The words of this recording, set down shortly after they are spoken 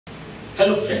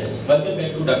Hello friends, welcome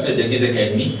back to Dr. Jaggi's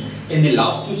Academy. In the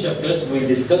last two chapters, we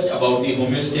discussed about the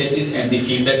homeostasis and the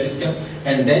feedback system,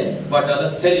 and then what are the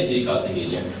cell injury causing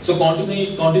agents. So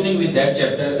continuing with that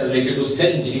chapter related to cell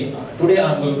injury, today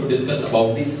I am going to discuss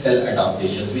about the cell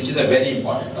adaptations, which is a very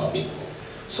important topic.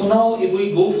 So now if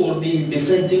we go for the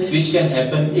different things which can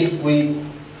happen if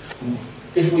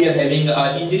we are having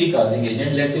an injury causing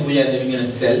agent, let's say we are having a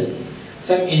cell,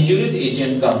 some injurious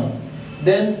agent come,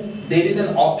 then there is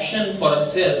an option for a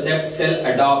cell that cell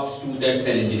adapts to that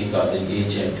cell injury causing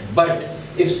agent. But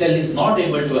if cell is not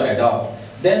able to adapt,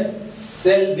 then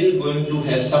cell will going to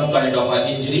have some kind of an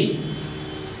injury,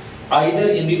 either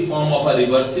in the form of a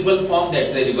reversible form, that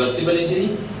is a reversible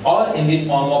injury, or in the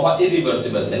form of an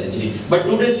irreversible cell injury. But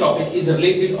today's topic is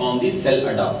related on the cell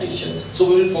adaptations, so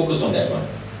we will focus on that one.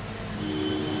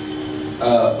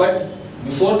 But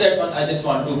before that one, I just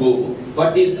want to go,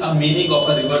 what is a meaning of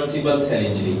a reversible cell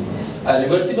injury? A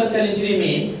reversible cell injury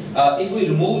means if we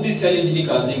remove the cell injury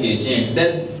causing agent,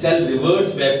 then cell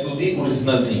reverts back to the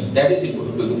original thing, that is,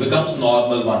 it becomes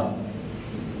normal one.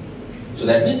 So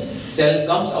that means cell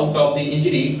comes out of the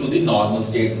injury to the normal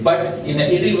state. But in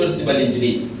an irreversible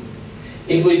injury,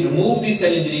 if we remove the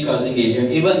cell injury causing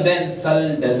agent, even then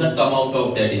cell doesn't come out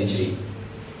of that injury.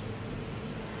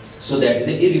 So that is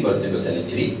an irreversible cell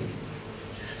injury.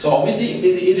 So obviously if it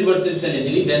is irreversible cell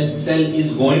injury, then cell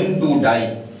is going to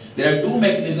die. There are two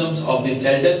mechanisms of the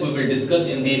cell death we will discuss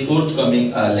in the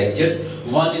forthcoming lectures.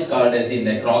 One is called as the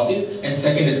necrosis and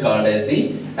second is called as the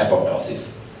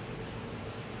apoptosis.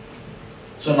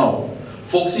 So now,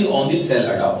 focusing on the cell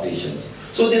adaptations.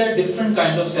 So there are different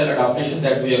kinds of cell adaptations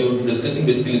that we are going to discussing,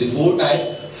 basically the four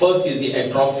types. First is the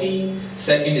atrophy,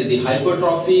 second is the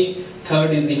hypertrophy,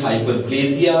 third is the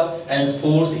hyperplasia, and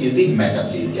fourth is the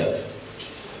metaplasia.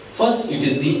 First it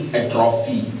is the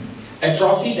atrophy.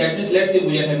 Atrophy, that means let's say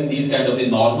we are having these kind of the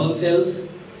normal cells,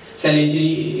 cell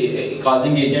injury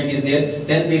causing agent is there,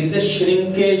 then there is a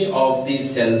shrinkage of the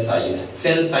cell size.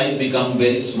 Cell size become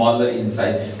very smaller in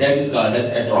size, that is called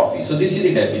as atrophy. So this is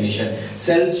the definition.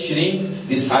 Cell shrinks,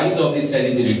 the size of the cell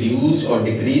is reduced or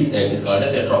decreased, that is called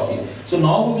as atrophy. So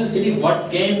now we will study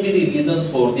what can be the reasons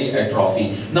for the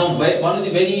atrophy. Now one of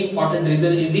the very important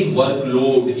reasons is the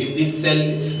workload. If the cell,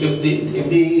 if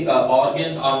the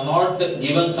organs are not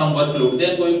given some workload,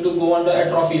 they are going to go under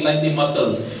atrophy, like the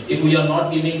muscles. If we are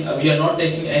not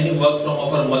taking any work from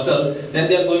our muscles, then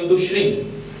they are going to shrink.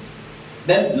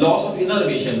 Then loss of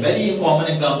innervation. Very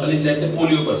common example is, let's say,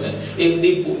 polio person. If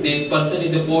the person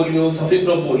is suffering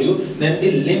from polio, then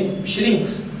the limb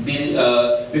shrinks.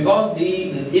 Because the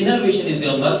innervation is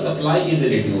the nerve supply is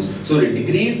reduced. So a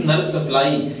decreased nerve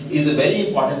supply is a very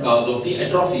important cause of the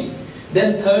atrophy.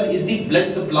 Then third is the blood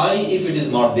supply. If it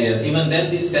is not there, even then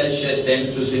the cell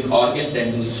tends to shrink, organ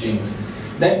tends to shrink.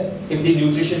 Then if the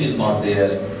nutrition is not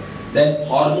there, then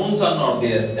hormones are not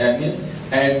there, that means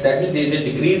there is a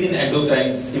decrease in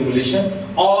endocrine stimulation,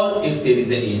 or if there is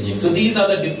an aging. So these are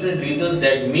the different reasons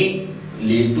that may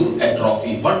lead to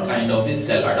atrophy, one kind of the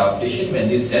cell adaptation when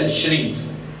the cell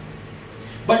shrinks.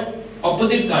 But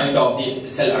opposite kind of the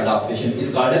cell adaptation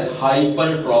is called as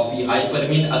hypertrophy. Hyper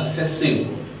means excessive.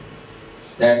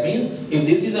 That means if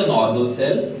this is a normal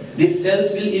cell, the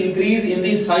cells will increase in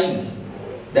the size.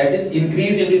 That is,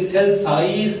 increase in the cell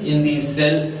size in the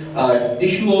cell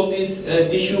tissue of this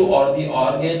tissue or the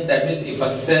organ. That means if a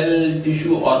cell,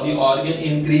 tissue or the organ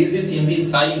increases in the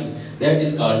size, that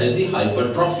is called as the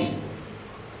hypertrophy.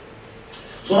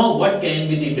 So now what can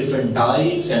be the different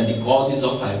types and the causes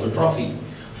of hypertrophy?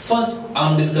 First,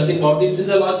 I am discussing about the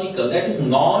physiological, that is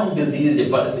non-diseased,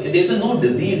 but there is no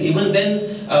disease, even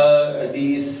then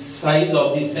the size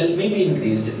of the cell may be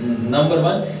increased. Number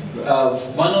one,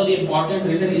 one of the important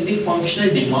reasons is the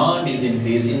functional demand is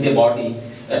increased in the body.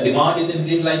 Demand is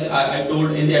increased, like I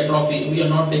told in the atrophy, we are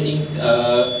not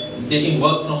taking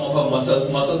work from our muscles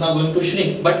are going to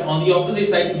shrink. But on the opposite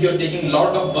side, if you are taking a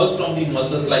lot of work from the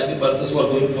muscles, like the persons who are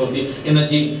going for the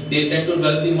energy, they tend to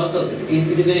develop the muscles. It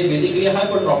is basically a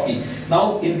hypertrophy.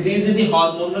 Now increase in the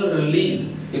hormonal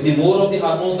release. If the more of the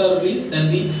hormones are released, then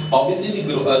obviously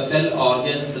the cell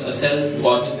organs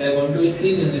are going to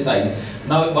increase in the size.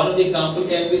 Now one of the example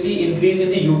can be the increase in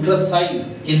the uterus size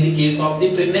in the case of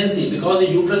the pregnancy, because the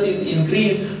uterus is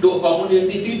increased to accommodate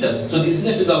the fetus. So this is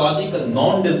a physiological,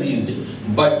 non-diseased,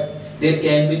 but there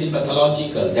can be the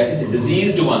pathological, that is a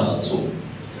diseased one also.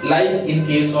 Like in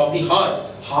case of the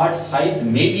heart size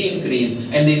may be increased,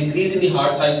 and the increase in the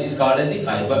heart size is called as a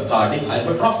cardiac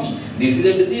hypertrophy. This is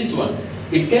a diseased one.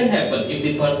 It can happen if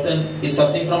the person is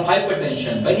suffering from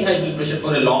hypertension, very high blood pressure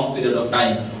for a long period of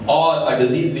time, or a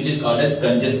disease which is called as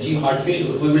congestive heart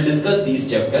failure. We will discuss these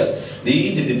chapters,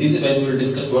 these diseases, when we will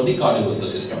discuss about the cardiovascular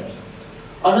system.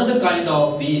 Another kind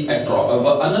of the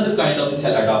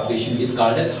cell adaptation is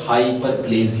called as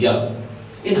hyperplasia.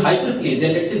 In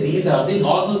hyperplasia, let's say these are the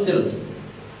normal cells.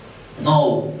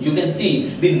 Now you can see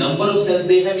the number of cells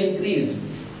they have increased.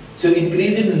 So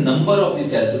increase in the number of the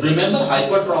cells. Remember,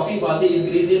 hypertrophy was the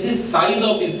increase in the size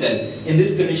of the cell. In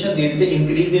this condition, there is an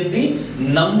increase in the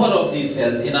number of the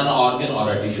cells in an organ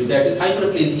or a tissue. That is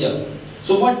hyperplasia.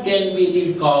 So what can be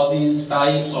the causes,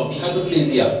 types of the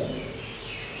hyperplasia?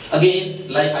 Again,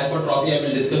 like hypertrophy, I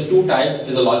will discuss two types: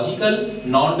 physiological,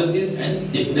 non-diseased,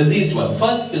 and diseased one.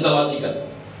 First, physiological.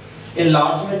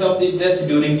 Enlargement of the breast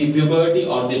during the puberty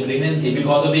or the pregnancy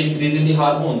because of the increase in the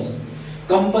hormones.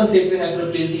 Compensatory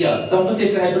hyperplasia.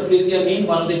 Compensatory hyperplasia means,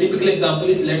 one of the typical example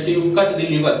is, let's say you cut the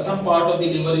liver, some part of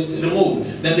the liver is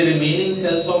removed, then the remaining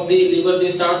cells of the liver, they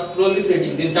start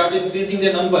proliferating, they start increasing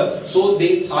their number, so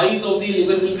the size of the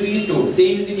liver will be restored.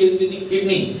 Same is the case with the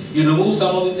kidney. You remove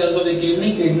some of the cells of the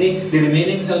kidney, the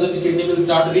remaining cells of the kidney will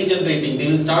start regenerating, they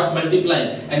will start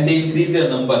multiplying, and they increase their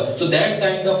number. So that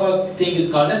kind of a thing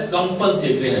is called as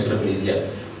compensatory hyperplasia.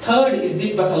 Third is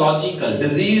the pathological,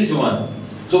 diseased one.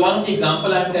 So one of the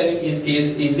example I am telling is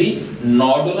the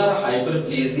nodular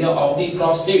hyperplasia of the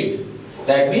prostate.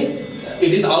 That means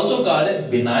it is also called as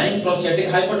benign prostatic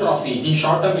hypertrophy. In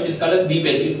short term, it is called as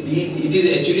BPH. It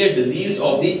is actually a disease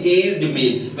of the aged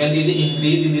male when there is an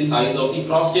increase in the size of the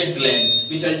prostate gland,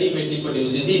 which ultimately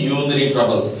produces the urinary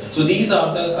troubles. So these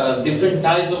are the different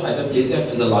types of hyperplasia: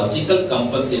 physiological,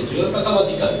 compensatory, or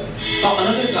pathological. Now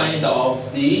another kind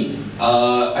of the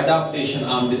adaptation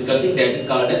I am discussing, that is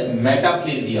called as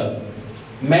metaplasia.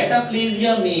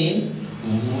 Metaplasia means,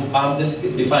 I am just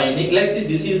defining, let's say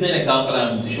this is an example I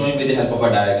am showing with the help of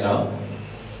a diagram.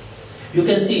 You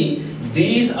can see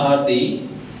these are the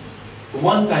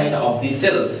one kind of the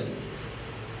cells.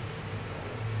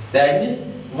 That means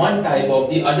one type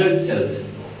of the adult cells.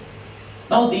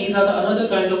 Now these are the another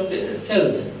kind of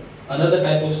cells. Another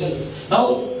type of cells.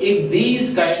 Now, if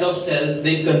these kind of cells,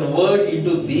 they convert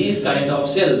into these kind of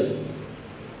cells,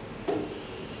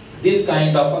 this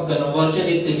kind of a conversion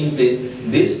is taking place.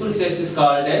 This process is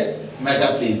called as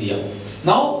metaplasia.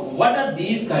 Now, what are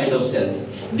these kind of cells?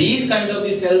 These kind of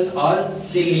the cells are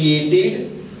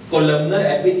ciliated columnar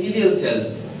epithelial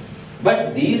cells.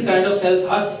 But these kind of cells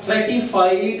are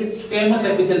stratified squamous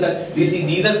epithelial cells. You see,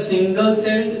 these are single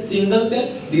cell,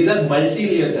 these are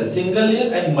multi-layer cells, single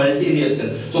layer and multi-layer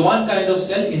cells. So one kind of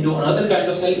cell into another kind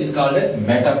of cell is called as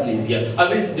metaplasia. I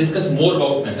will discuss more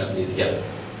about metaplasia.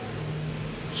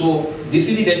 So this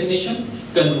is the definition.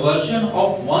 Conversion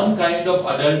of one kind of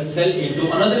adult cell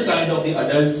into another kind of the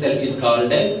adult cell is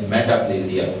called as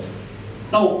metaplasia.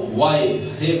 Now, why?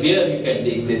 Where it can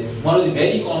take place? One of the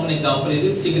very common example is the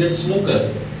cigarette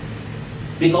smokers.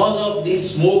 Because of the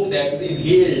smoke that is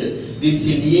inhaled, the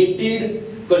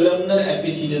ciliated columnar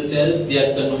epithelial cells, they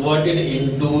are converted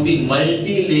into the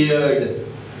multi-layered,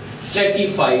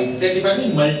 stratified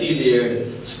means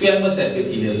multi-layered squamous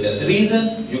epithelial cells.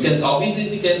 Reason? You can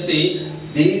obviously say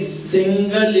these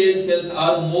single-layered cells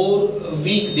are more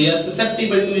weak, they are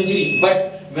susceptible to injury, but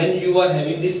when you are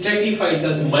having the stratified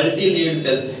cells, multi-layered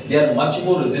cells, they are much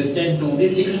more resistant to the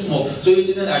cigarette smoke. So it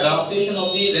is an adaptation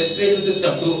of the respiratory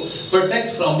system to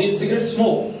protect from the cigarette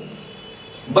smoke.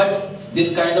 But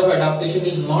this kind of adaptation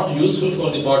is not useful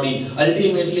for the body.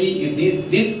 Ultimately,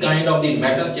 this kind of the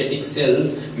metastatic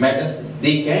cells,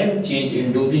 they can change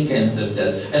into the cancer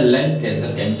cells, and lung cancer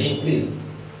can take place.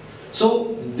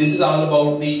 So this is all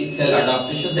about the cell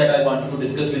adaptation that I wanted to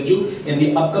discuss with you. In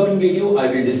the upcoming video, I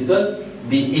will discuss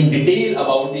in detail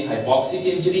about the hypoxic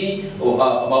injury,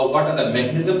 about what are the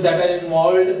mechanisms that are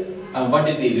involved, what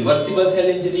is the reversible cell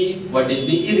injury, what is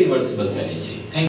the irreversible cell injury. Thank you.